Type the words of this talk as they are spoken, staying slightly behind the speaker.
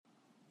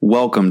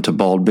Welcome to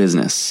Bald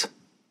Business,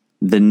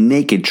 the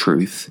naked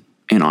truth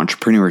in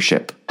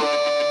entrepreneurship.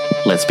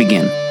 Let's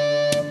begin.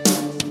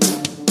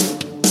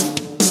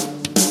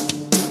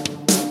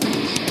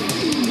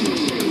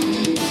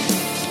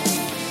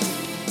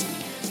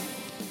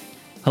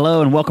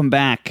 Hello and welcome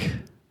back.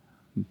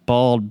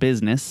 Bald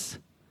Business,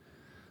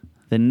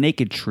 the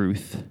naked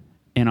truth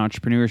in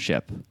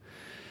entrepreneurship.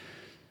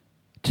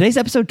 Today's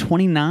episode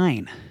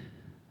 29.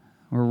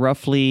 We're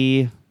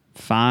roughly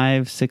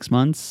 5-6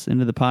 months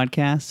into the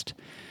podcast.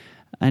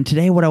 And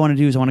today what I want to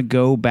do is I want to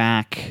go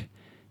back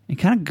and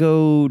kind of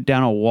go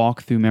down a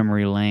walk through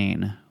memory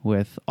lane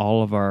with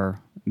all of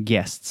our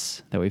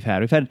guests that we've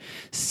had. We've had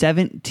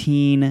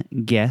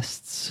 17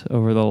 guests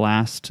over the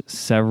last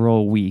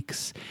several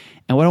weeks.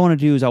 And what I want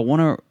to do is I want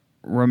to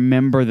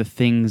remember the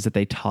things that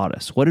they taught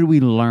us. What did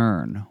we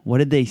learn? What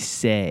did they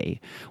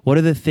say? What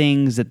are the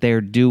things that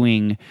they're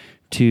doing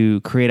to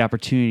create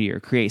opportunity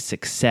or create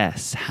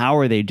success? How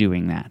are they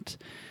doing that?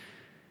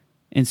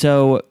 And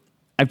so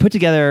I put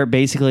together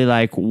basically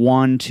like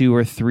 1, 2,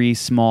 or 3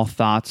 small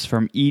thoughts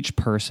from each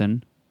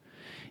person.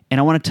 And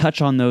I want to touch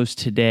on those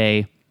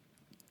today,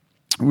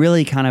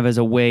 really kind of as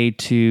a way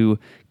to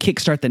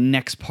kickstart the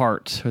next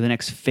part or the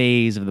next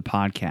phase of the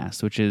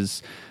podcast, which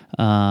is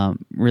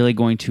really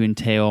going to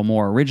entail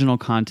more original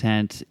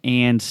content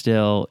and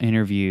still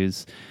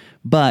interviews.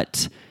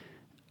 But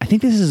I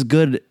think this is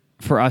good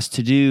for us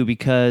to do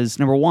because,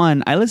 number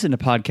one, I listen to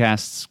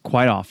podcasts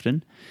quite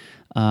often.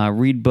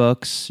 Read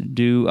books,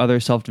 do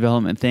other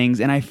self-development things,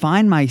 and I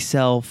find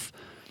myself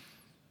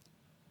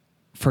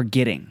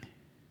forgetting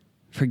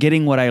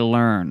what I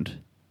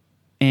learned.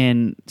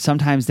 And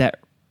sometimes that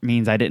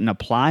means I didn't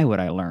apply what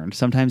I learned.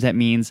 Sometimes that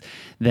means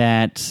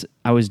that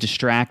I was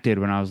distracted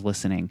when I was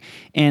listening.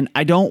 And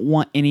I don't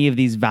want any of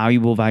these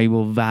valuable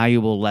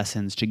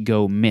lessons to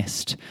go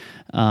missed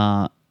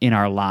in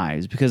our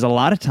lives. Because a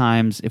lot of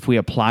times, if we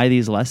apply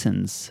these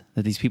lessons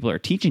that these people are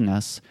teaching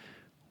us,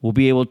 we'll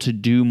be able to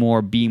do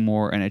more, be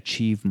more, and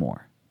achieve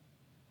more.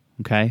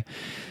 Okay?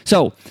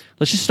 So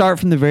let's just start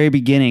from the very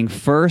beginning.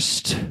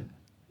 First,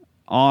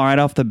 right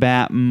off the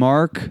bat,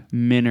 Mark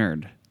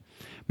Minard.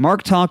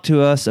 Mark talked to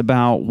us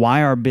about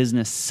why our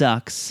business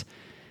sucks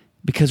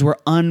because we're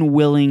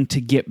unwilling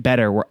to get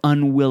better. We're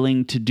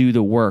unwilling to do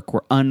the work. We're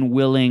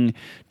unwilling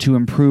to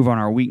improve on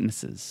our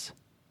weaknesses.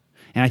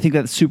 And I think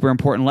that's a super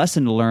important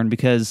lesson to learn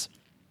because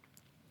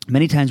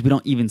many times we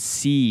don't even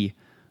see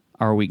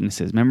our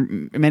weaknesses.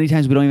 Many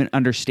times we don't even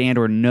understand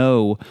or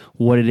know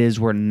what it is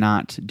we're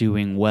not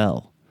doing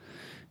well.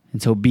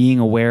 And so being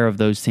aware of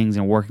those things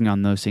and working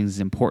on those things is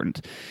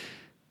important.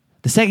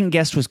 The second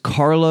guest was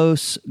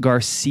Carlos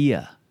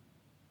Garcia,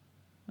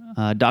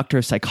 doctor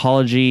of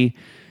psychology,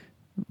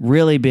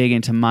 really big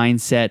into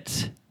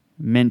mindset,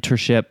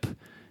 mentorship,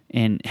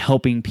 and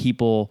helping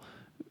people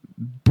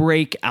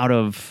break out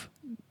of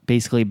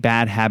basically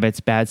bad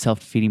habits, bad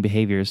self-defeating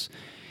behaviors.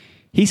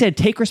 He said,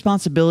 take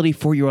responsibility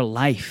for your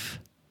life.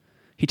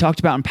 He talked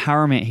about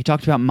empowerment. He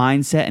talked about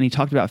mindset, and he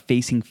talked about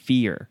facing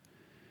fear.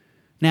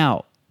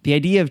 Now, the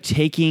idea of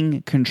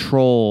taking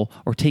control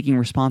or taking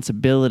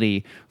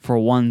responsibility for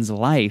one's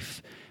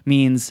life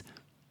means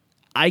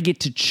I get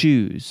to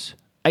choose.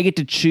 I get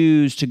to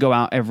choose to go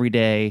out every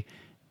day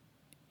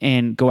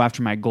and go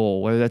after my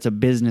goal, whether that's a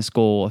business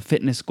goal, a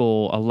fitness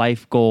goal, a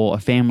life goal, a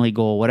family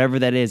goal, whatever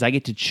that is. I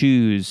get to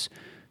choose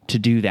to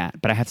do that,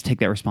 but I have to take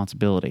that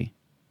responsibility.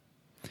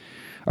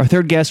 Our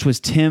third guest was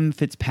Tim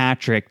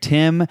Fitzpatrick.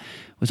 Tim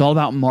was all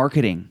about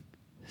marketing,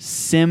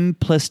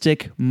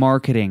 simplistic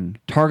marketing,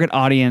 target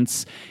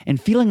audience, and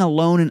feeling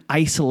alone and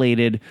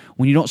isolated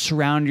when you don't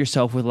surround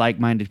yourself with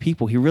like-minded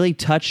people. He really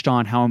touched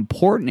on how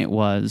important it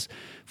was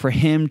for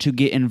him to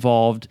get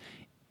involved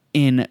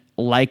in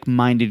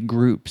like-minded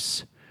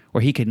groups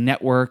where he could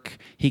network,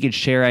 he could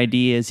share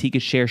ideas, he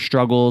could share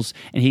struggles,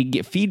 and he could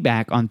get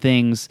feedback on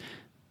things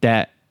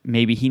that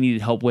maybe he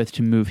needed help with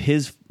to move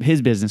his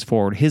business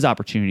forward, his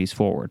opportunities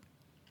forward.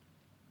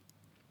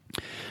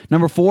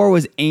 Number 4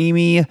 was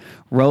Amy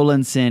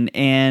Rowlandson,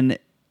 and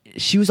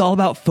she was all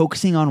about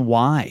focusing on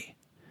why.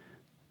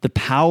 The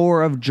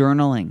power of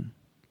journaling.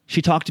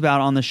 She talked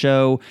about on the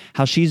show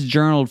how she's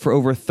journaled for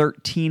over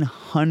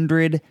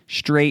 1,300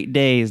 straight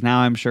days.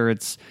 Now I'm sure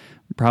it's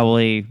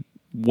probably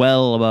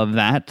well above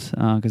that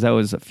because that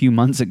was a few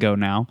months ago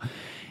now.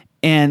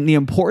 And the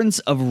importance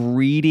of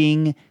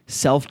reading,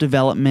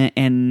 self-development,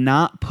 and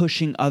not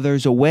pushing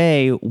others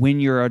away when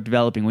you're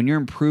developing, when you're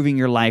improving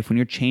your life, when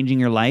you're changing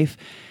your life,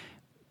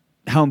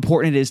 how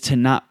important it is to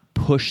not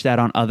push that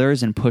on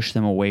others and push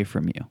them away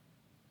from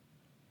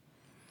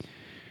you.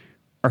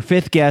 Our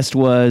fifth guest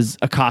was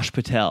Akash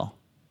Patel.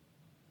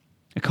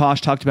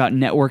 Akash talked about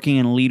networking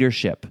and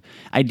leadership,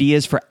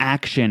 ideas for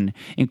action,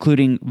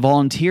 including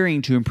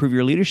volunteering to improve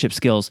your leadership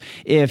skills.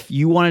 If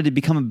you wanted to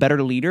become a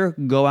better leader,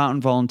 go out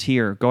and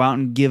volunteer. Go out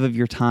and give of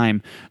your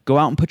time. Go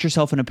out and put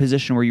yourself in a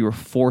position where you were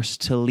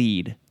forced to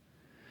lead.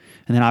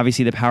 And then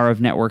obviously the power of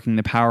networking,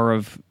 the power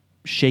of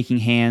shaking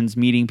hands,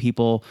 meeting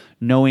people,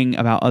 knowing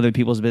about other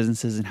people's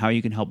businesses and how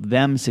you can help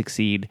them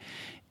succeed,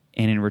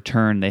 and in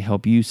return, they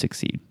help you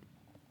succeed.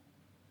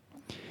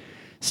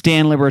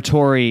 Stan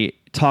Liberatori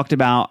talked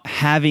about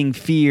having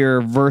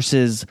fear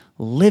versus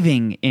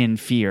living in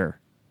fear,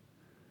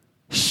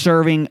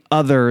 serving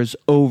others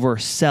over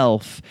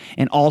self,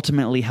 and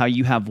ultimately how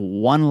you have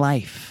one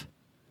life.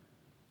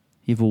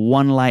 You have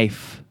one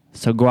life,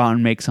 so go out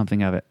and make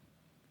something of it.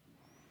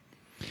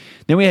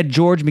 Then we had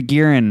George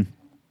McGeeran.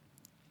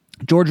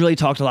 George really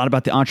talked a lot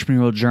about the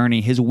entrepreneurial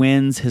journey, his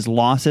wins, his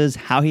losses,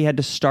 how he had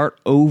to start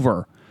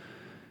over,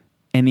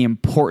 and the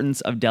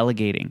importance of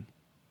delegating,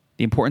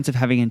 the importance of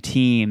having a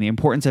team, the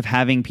importance of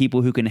having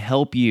people who can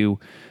help you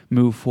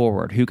move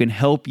forward, who can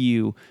help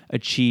you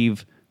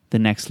achieve the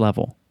next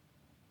level.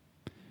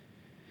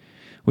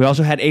 We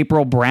also had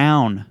April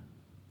Brown,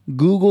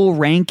 Google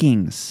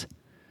rankings.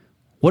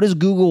 What does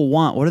Google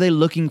want? What are they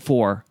looking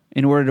for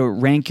in order to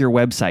rank your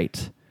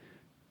website?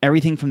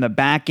 Everything from the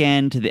back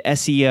end to the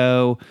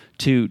SEO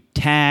to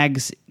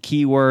tags,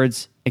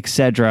 keywords,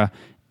 etc.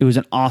 It was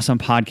an awesome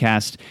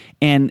podcast,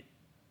 and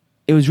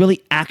it was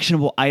really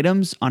actionable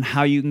items on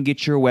how you can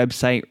get your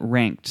website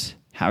ranked,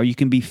 how you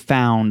can be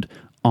found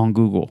on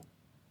Google.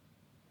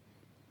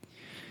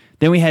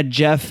 Then we had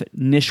Jeff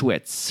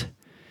Nischwitz.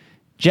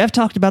 Jeff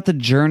talked about the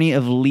journey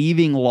of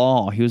leaving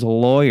law. He was a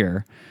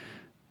lawyer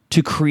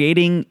to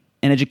creating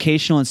an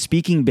educational and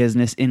speaking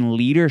business in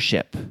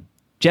leadership.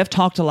 Jeff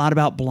talked a lot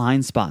about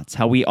blind spots,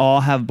 how we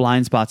all have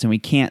blind spots and we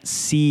can't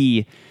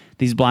see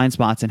these blind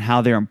spots and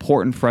how they're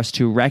important for us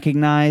to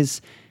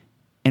recognize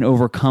and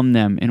overcome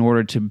them in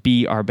order to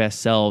be our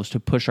best selves, to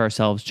push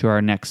ourselves to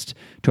our next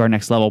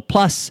level.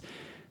 Plus,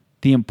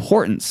 the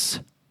importance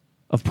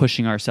of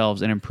pushing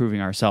ourselves and improving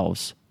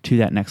ourselves to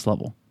that next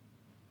level.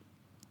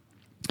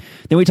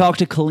 Then we talked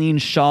to Colleen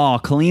Shaw.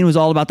 Colleen was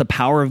all about the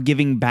power of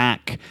giving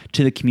back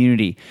to the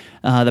community,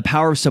 the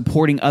power of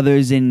supporting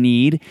others in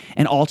need,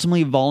 and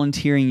ultimately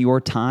volunteering your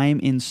time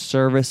in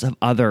service of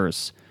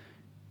others.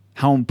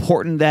 How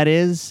important that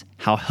is,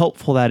 how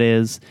helpful that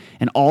is,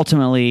 and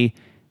ultimately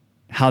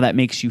how that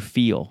makes you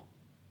feel.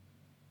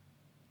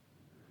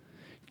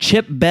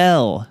 Chip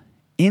Bell,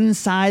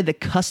 inside the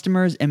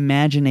customer's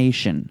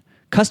imagination,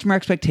 customer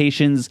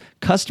expectations,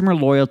 customer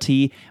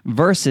loyalty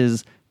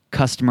versus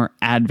customer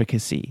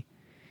advocacy.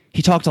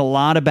 He talked a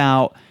lot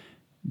about,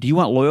 do you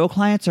want loyal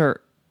clients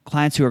or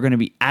clients who are going to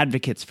be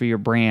advocates for your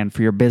brand,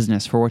 for your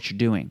business, for what you're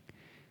doing?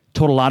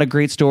 Told a lot of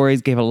great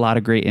stories, gave a lot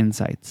of great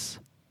insights.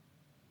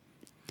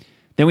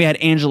 Then we had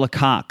Angela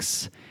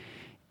Cox.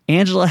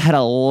 Angela had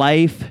a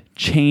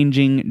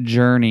life-changing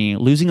journey,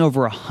 losing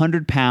over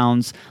 100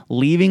 pounds,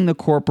 leaving the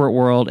corporate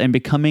world, and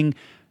becoming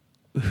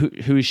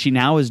who she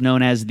now is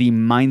known as the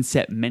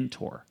mindset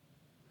mentor.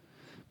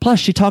 Plus,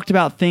 she talked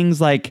about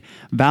things like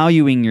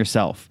valuing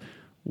yourself,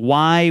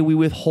 why we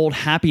withhold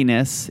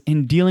happiness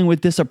in dealing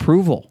with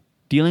disapproval,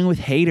 dealing with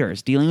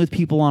haters, dealing with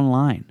people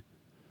online.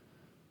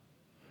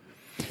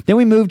 Then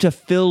we moved to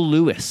Phil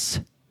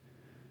Lewis.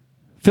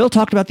 Phil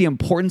talked about the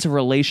importance of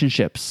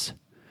relationships,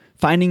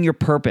 finding your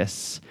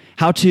purpose,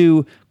 how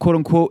to, quote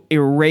unquote,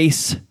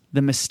 erase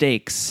the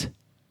mistakes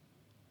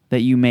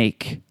that you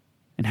make,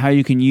 and how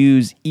you can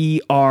use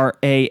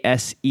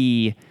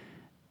ERASE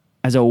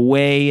as a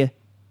way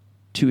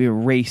to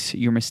erase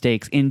your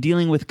mistakes in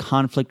dealing with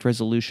conflict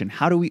resolution.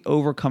 How do we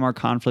overcome our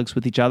conflicts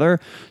with each other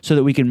so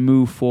that we can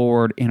move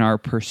forward in our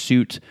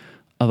pursuit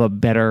of a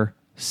better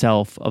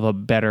self, of a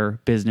better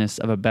business,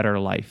 of a better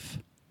life?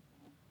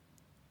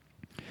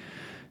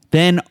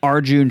 Then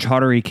Arjun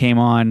Chaudhary came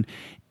on,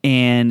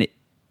 and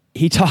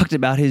he talked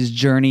about his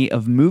journey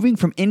of moving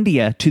from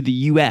India to the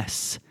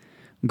US,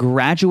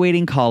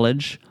 graduating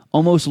college,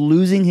 almost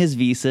losing his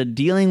visa,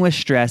 dealing with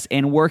stress,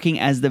 and working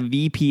as the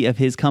VP of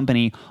his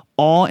company,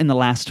 all in the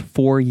last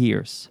 4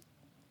 years.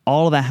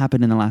 All of that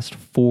happened in the last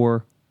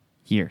 4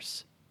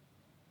 years.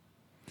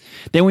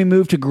 Then we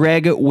moved to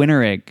Greg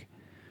Winterig,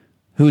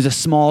 who is a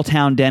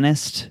small-town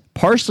dentist,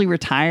 partially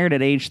retired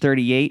at age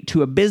 38,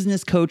 to a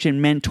business coach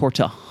and mentor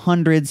to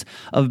hundreds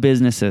of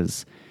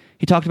businesses.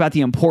 He talked about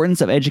the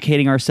importance of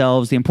educating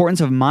ourselves, the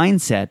importance of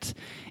mindset,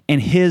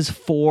 and his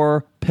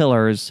 4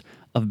 pillars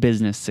of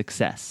business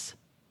success.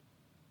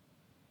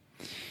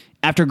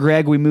 After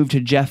Greg, we moved to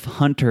Jeff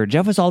Hunter.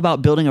 Jeff was all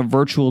about building a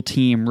virtual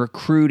team,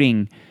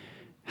 recruiting.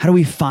 How do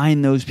we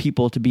find those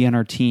people to be on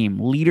our team?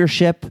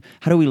 Leadership.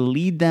 How do we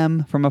lead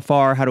them from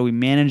afar? How do we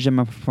manage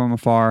them from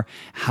afar?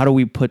 How do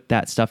we put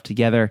that stuff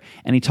together?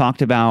 And he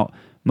talked about,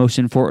 most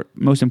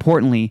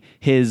importantly,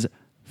 his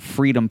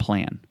freedom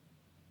plan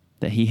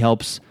that he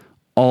helps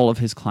all of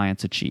his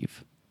clients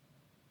achieve.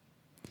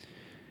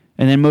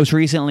 And then most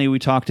recently, we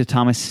talked to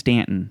Thomas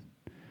Stanton,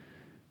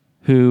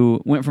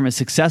 who went from a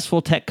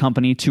successful tech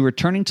company to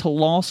returning to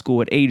law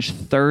school at age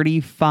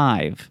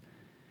 35.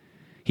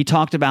 He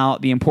talked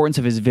about the importance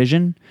of his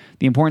vision,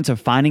 the importance of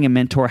finding a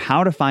mentor,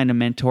 how to find a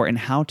mentor, and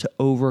how to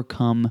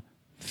overcome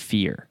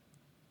fear.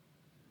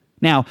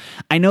 Now,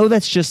 I know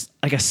that's just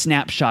like a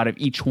snapshot of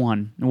each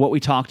one and what we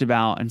talked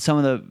about and some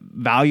of the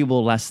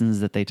valuable lessons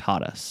that they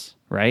taught us,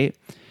 right?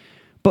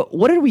 But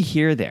what did we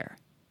hear there?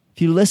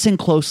 If you listen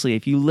closely,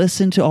 if you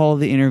listen to all of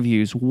the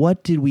interviews,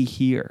 what did we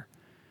hear?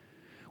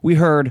 We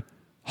heard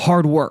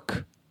hard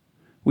work,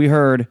 We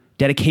heard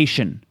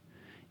dedication,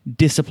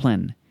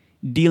 discipline,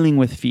 dealing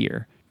with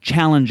fear,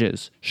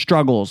 challenges,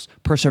 struggles,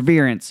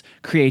 perseverance,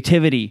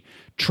 creativity.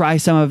 Try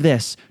some of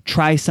this,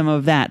 try some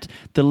of that.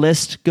 The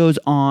list goes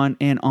on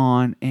and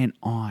on and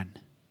on.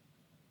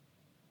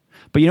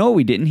 But you know what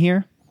we didn't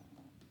hear?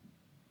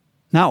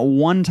 Not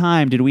one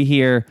time did we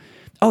hear,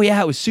 oh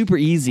yeah, it was super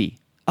easy.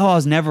 Oh, I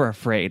was never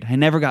afraid. I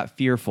never got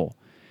fearful.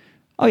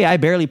 Oh yeah, I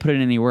barely put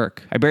in any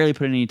work. I barely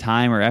put in any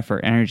time or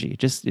effort, energy. It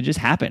just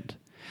happened.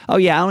 Oh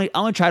yeah, I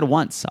only tried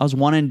once. I was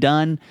one and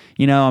done.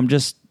 I'm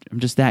just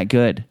that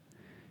good.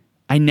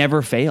 I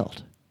never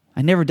failed.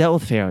 I never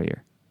dealt with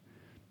failure.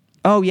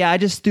 Oh yeah, I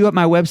just threw up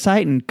my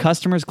website and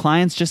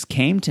clients just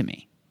came to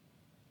me.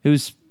 It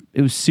was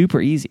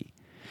super easy.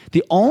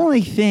 The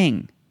only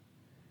thing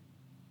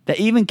that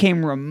even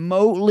came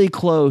remotely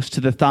close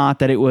to the thought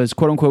that it was,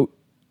 quote unquote,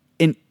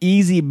 an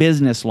easy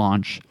business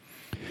launch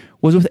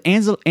was with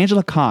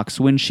Angela Cox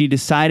when she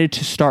decided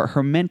to start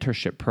her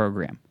mentorship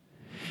program.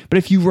 But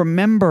if you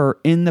remember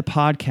in the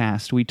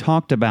podcast, we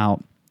talked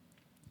about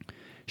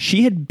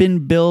she had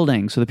been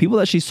building, so the people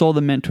that she sold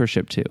the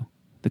mentorship to,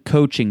 the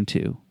coaching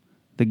to,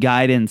 the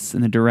guidance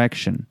and the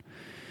direction,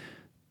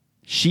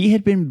 she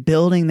had been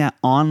building that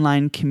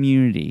online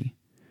community,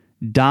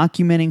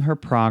 documenting her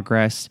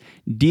progress,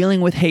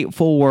 dealing with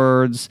hateful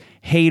words,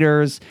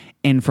 haters,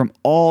 and from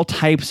all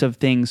types of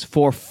things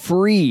for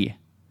free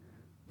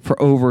for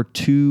over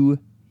 2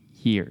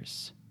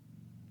 years.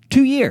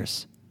 2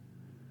 years.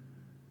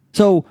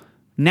 So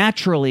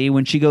naturally,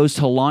 when she goes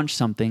to launch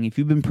something, if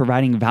you've been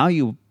providing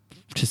value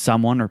to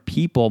someone or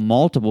people,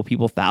 multiple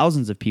people,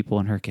 thousands of people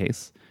in her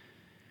case,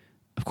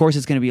 of course,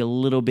 it's going to be a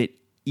little bit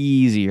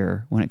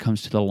easier when it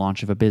comes to the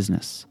launch of a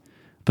business.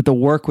 But the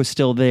work was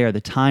still there.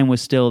 The time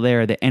was still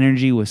there. The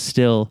energy was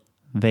still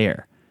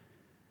there.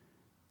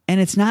 And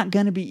it's not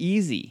going to be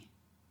easy,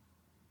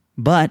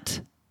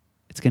 but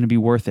it's going to be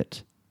worth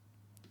it.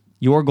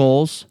 Your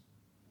goals,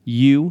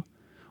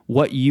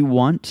 what you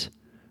want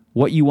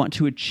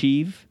to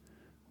achieve,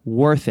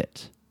 worth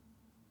it.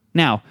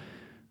 Now,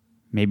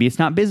 maybe it's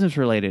not business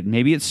related.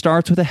 Maybe it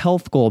starts with a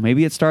health goal.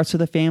 Maybe it starts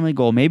with a family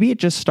goal. Maybe it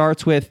just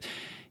starts with,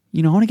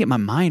 I want to get my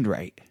mind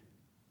right.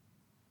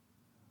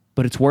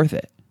 But it's worth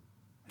it.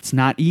 It's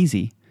not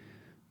easy,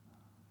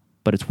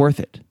 but it's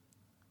worth it.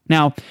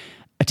 Now,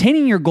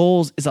 attaining your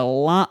goals is a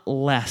lot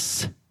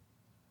less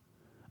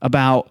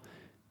about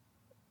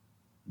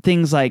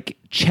things like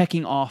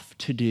checking off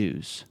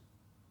to-dos,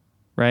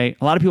 right?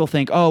 A lot of people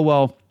think, oh,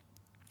 well,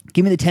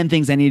 give me the 10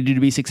 things I need to do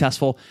to be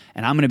successful,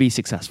 and I'm going to be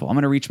successful. I'm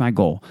going to reach my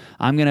goal.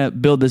 I'm going to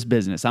build this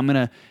business. I'm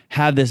going to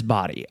have this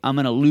body. I'm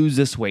going to lose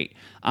this weight.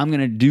 I'm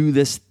going to do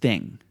this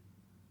thing.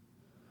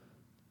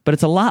 But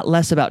it's a lot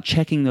less about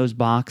checking those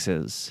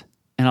boxes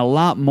and a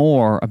lot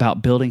more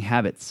about building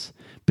habits,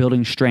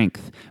 building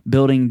strength,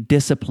 building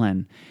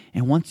discipline.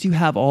 And once you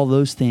have all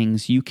those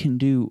things, you can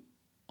do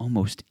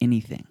almost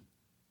anything,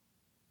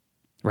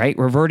 right?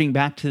 Reverting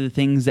back to the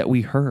things that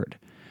we heard.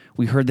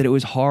 We heard that it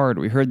was hard.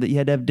 We heard that you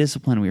had to have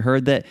discipline. We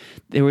heard that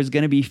there was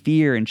going to be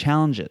fear and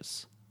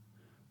challenges.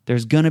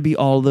 There's going to be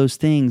all those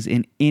things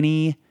in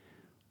any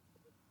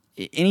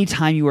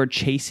time you are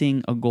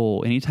chasing a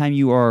goal, anytime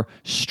you are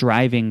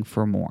striving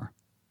for more.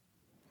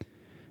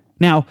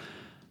 Now,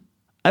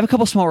 I have a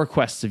couple small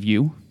requests of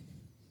you.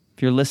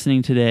 If you're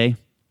listening today,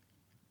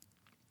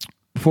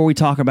 before we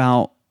talk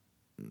about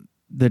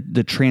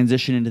the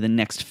transition into the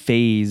next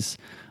phase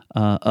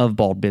of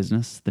Bald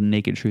Business, the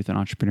naked truth in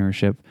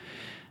entrepreneurship,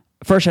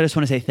 first, I just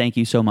want to say thank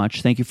you so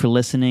much. Thank you for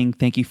listening.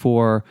 Thank you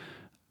for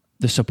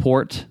the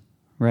support,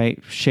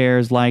 right?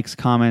 Shares, likes,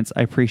 comments.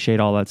 I appreciate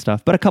all that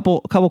stuff. But a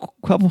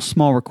couple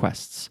small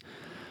requests.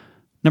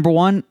 Number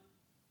one,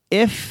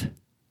 if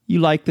you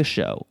like the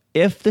show,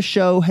 if the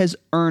show has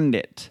earned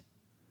it,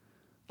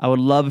 I would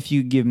love if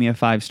you give me a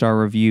 5-star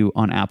review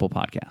on Apple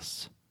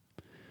Podcasts.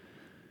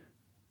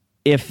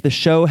 If the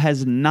show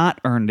has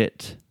not earned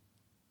it,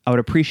 I would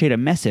appreciate a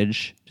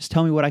message. Just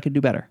tell me what I could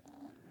do better.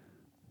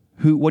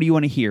 What do you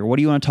want to hear? What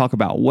do you want to talk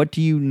about? What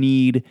do you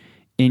need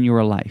in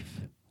your life?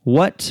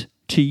 What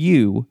to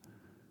you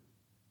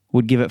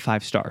would give it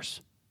 5 stars?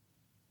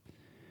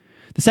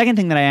 The second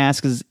thing that I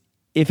ask is,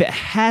 if it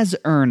has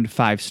earned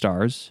 5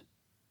 stars,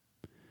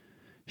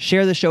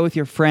 share the show with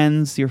your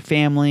friends, your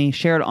family,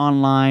 share it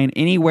online,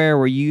 anywhere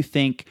where you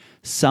think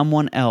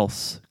someone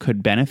else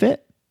could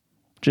benefit.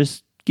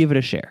 Just give it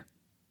a share.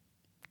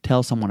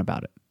 Tell someone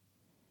about it.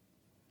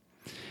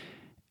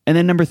 And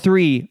then number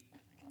 3,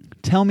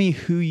 tell me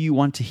who you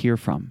want to hear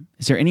from.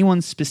 Is there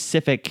anyone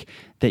specific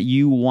that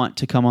you want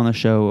to come on the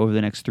show over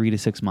the next 3 to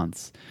 6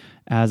 months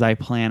as I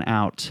plan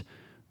out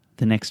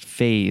the next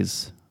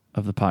phase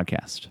of the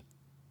podcast?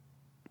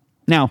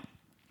 Now,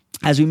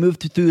 as we move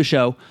through the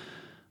show,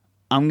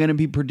 I'm going to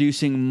be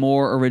producing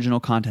more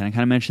original content. I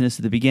kind of mentioned this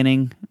at the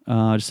beginning,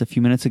 just a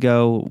few minutes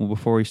ago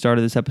before we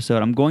started this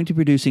episode. I'm going to be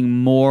producing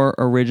more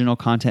original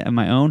content of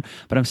my own,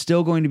 but I'm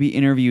still going to be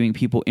interviewing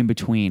people in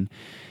between,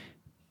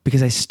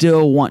 because I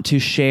still want to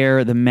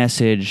share the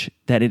message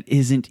that it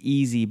isn't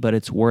easy, but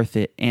it's worth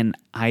it. And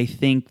I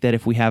think that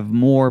if we have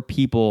more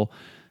people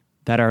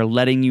that are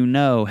letting you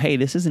know, hey,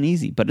 this isn't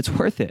easy, but it's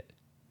worth it.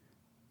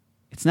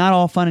 It's not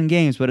all fun and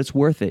games, but it's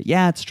worth it.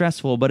 Yeah, it's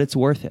stressful, but it's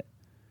worth it.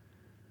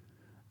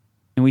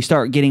 And we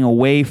start getting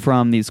away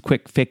from these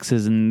quick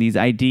fixes and these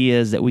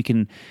ideas that we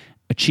can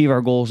achieve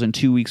our goals in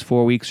 2 weeks,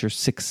 4 weeks, or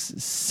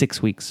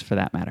six weeks for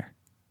that matter.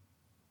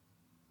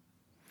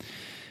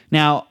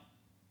 Now,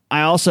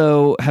 I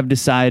also have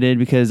decided,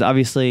 because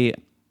obviously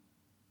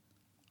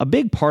a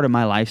big part of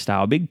my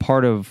lifestyle, a big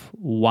part of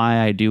why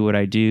I do what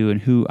I do and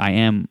who I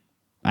am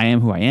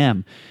who I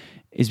am,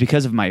 is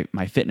because of my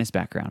fitness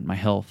background, my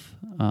health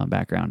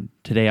background.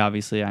 Today,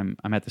 obviously, I'm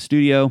at the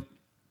studio,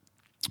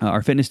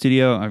 our fitness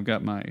studio. I've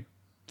got my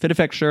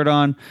FitEffect shirt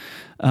on.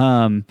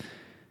 I'm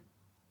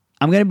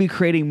going to be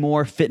creating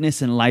more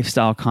fitness and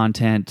lifestyle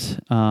content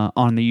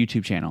on the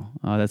YouTube channel.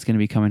 That's going to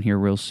be coming here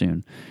real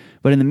soon.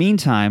 But in the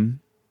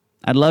meantime,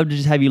 I'd love to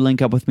just have you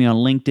link up with me on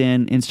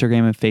LinkedIn,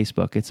 Instagram, and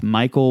Facebook. It's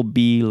Michael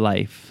B.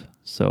 Life.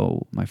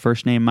 So my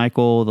first name,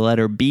 Michael, the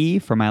letter B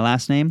for my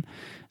last name,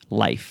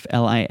 Life,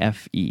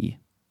 L-I-F-E.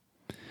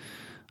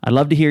 I'd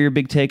love to hear your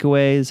big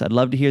takeaways. I'd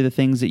love to hear the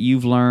things that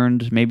you've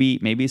learned,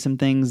 maybe some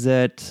things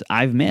that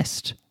I've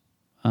missed.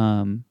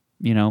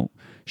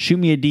 Shoot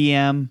me a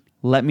DM.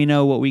 Let me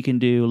know what we can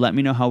do. Let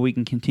me know how we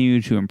can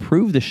continue to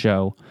improve the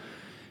show.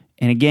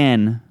 And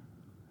again,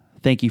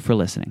 thank you for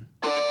listening.